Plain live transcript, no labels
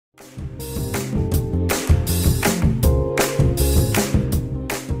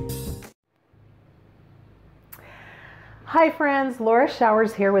Hi friends, Laura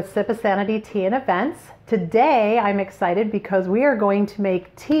Showers here with SippaSanity Tea and Events. Today I'm excited because we are going to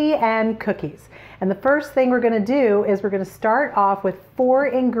make tea and cookies. And the first thing we're going to do is we're going to start off with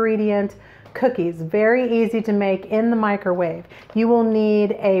 4-ingredient cookies. Very easy to make in the microwave. You will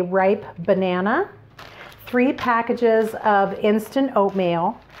need a ripe banana, 3 packages of instant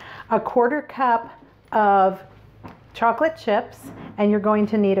oatmeal, a 1/4 cup of chocolate chips, and you're going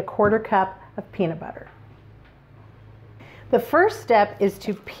to need a 1/4 cup of peanut butter. The first step is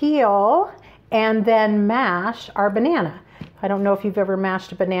to peel and then mash our banana. I don't know if you've ever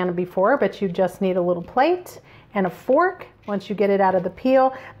mashed a banana before, but you just need a little plate and a fork. Once you get it out of the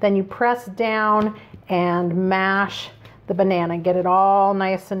peel, then you press down and mash the banana. Get it all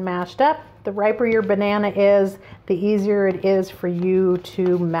nice and mashed up. The riper your banana is, the easier it is for you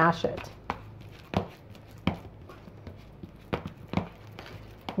to mash it.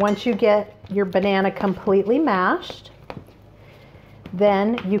 Once you get your banana completely mashed,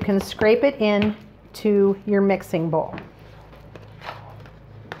 then you can scrape it in to your mixing bowl.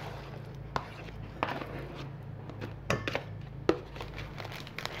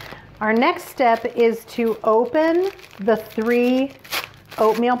 Our next step is to open the 3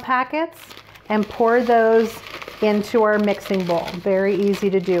 oatmeal packets and pour those into our mixing bowl. Very easy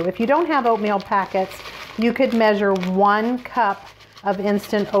to do. If you don't have oatmeal packets, you could measure 1 cup of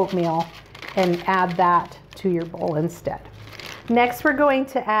instant oatmeal and add that to your bowl instead. Next, we're going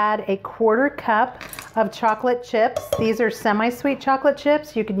to add a 1/4 cup of chocolate chips. These are semi-sweet chocolate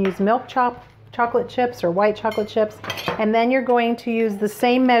chips. You can use milk chocolate chips or white chocolate chips. And then you're going to use the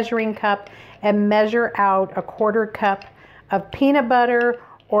same measuring cup and measure out a 1/4 cup of peanut butter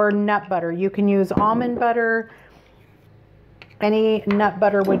or nut butter. You can use almond butter. Any nut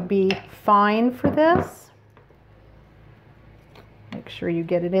butter would be fine for this. Make sure you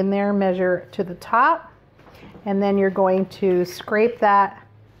get it in there, measure to the top. And then you're going to scrape that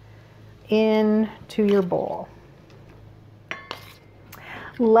into your bowl.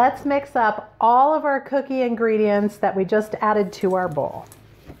 Let's mix up all of our cookie ingredients that we just added to our bowl.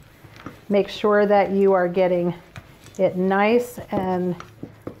 Make sure that you are getting it nice and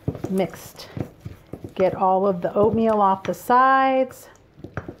mixed. Get all of the oatmeal off the sides.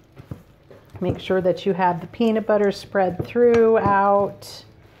 Make sure that you have the peanut butter spread throughout.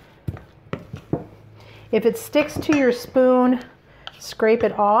 If it sticks to your spoon, scrape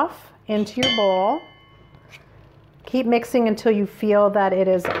it off into your bowl. Keep mixing until you feel that it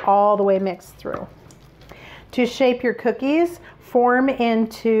is all the way mixed through. To shape your cookies, form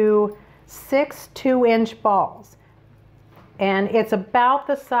into 6 2-inch balls. And it's about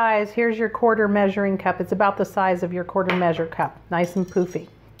the size, here's your 1/4 measuring cup. It's about the size of your 1/4 measure cup, nice and poofy.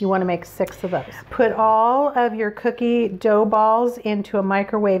 You want to make 6 of those. Put all of your cookie dough balls into a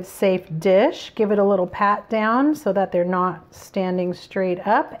microwave safe dish. Give it a little pat down so that they're not standing straight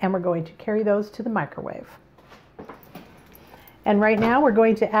up, and we're going to carry those to the microwave. And right now we're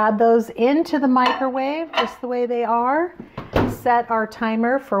going to add those into the microwave just the way they are. Set our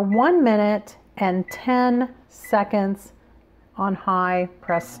timer for 1 minute and 10 seconds on high.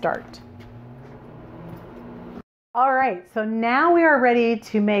 Press start. All right, so now we are ready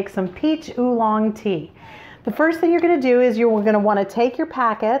to make some peach oolong tea. The first thing you're going to do is you're going to want to take your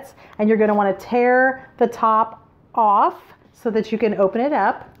packets and you're going to want to tear the top off so that you can open it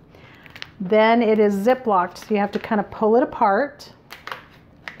up. Then it is zip-locked, so you have to kind of pull it apart.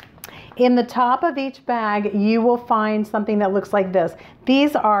 In the top of each bag, you will find something that looks like this.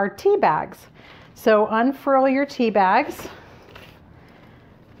 These are tea bags. So unfurl your tea bags.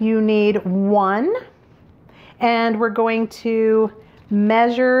 You need 1. And we're going to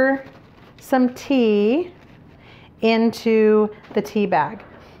measure some tea into the tea bag.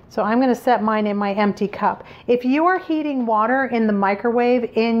 So I'm going to set mine in my empty cup. If you are heating water in the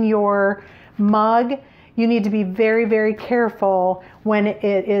microwave in your mug, you need to be very, very careful when it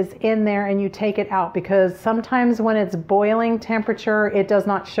is in there and you take it out, because sometimes when it's boiling temperature, it does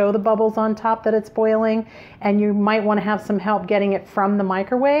not show the bubbles on top that it's boiling, and you might want to have some help getting it from the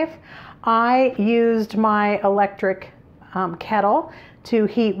microwave. I used my electric kettle to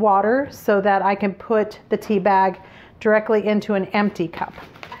heat water so that I can put the tea bag directly into an empty cup.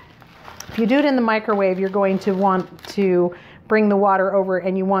 If you do it in the microwave, you're going to want to bring the water over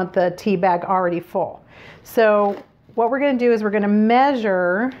and you want the tea bag already full. So what we're going to do is we're going to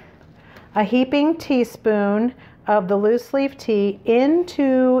measure a heaping teaspoon of the loose leaf tea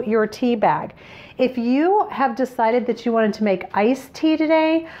into your tea bag. If you have decided that you wanted to make iced tea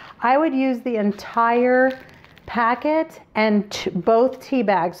today, I would use the entire packet and both tea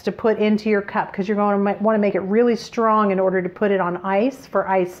bags to put into your cup because you're going to want to make it really strong in order to put it on ice for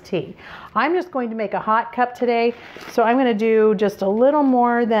iced tea. I'm just going to make a hot cup today, so I'm going to do just a little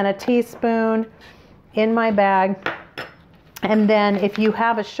more than a teaspoon in my bag. And then if you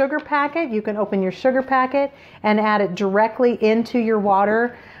have a sugar packet, you can open your sugar packet and add it directly into your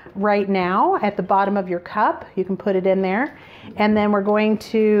water right now at the bottom of your cup. You can put it in there. And then we're going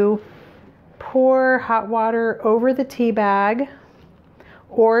to pour hot water over the tea bag,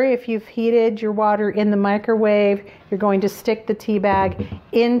 or if you've heated your water in the microwave, you're going to stick the tea bag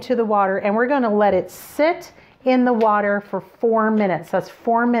into the water, and we're going to let it sit in the water for 4 minutes. That's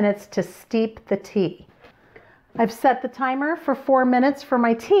 4 minutes to steep the tea. I've set the timer for 4 minutes for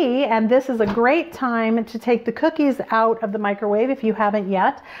my tea, and this is a great time to take the cookies out of the microwave if you haven't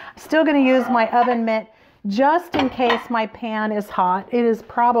yet. I'm still going to use my oven mitt just in case my pan is hot. It is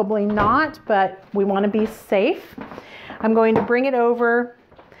probably not, but we want to be safe. I'm going to bring it over,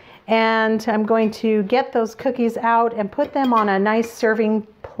 and I'm going to get those cookies out and put them on a nice serving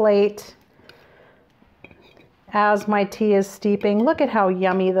plate as my tea is steeping. Look at how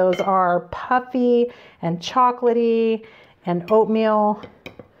yummy those are, puffy and chocolatey and oatmeal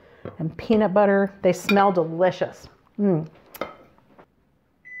and peanut butter. They smell delicious.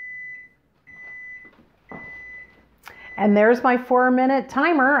 And there's my 4-minute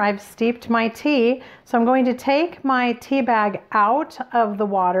timer. I've steeped my tea. So I'm going to take my tea bag out of the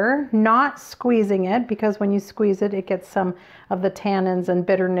water, not squeezing it, because when you squeeze it, it gets some of the tannins and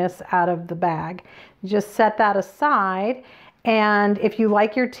bitterness out of the bag. You just set that aside. And if you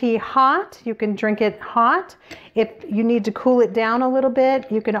like your tea hot, you can drink it hot. If you need to cool it down a little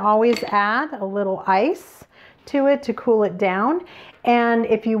bit, you can always add a little ice to it to cool it down. And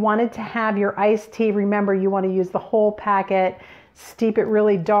if you wanted to have your iced tea, remember you want to use the whole packet, steep it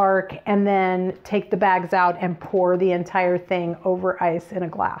really dark, and then take the bags out and pour the entire thing over ice in a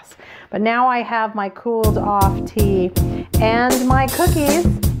glass. But now I have my cooled off tea and my cookies,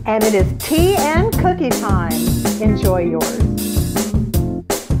 and it is tea and cookie time. Enjoy yours.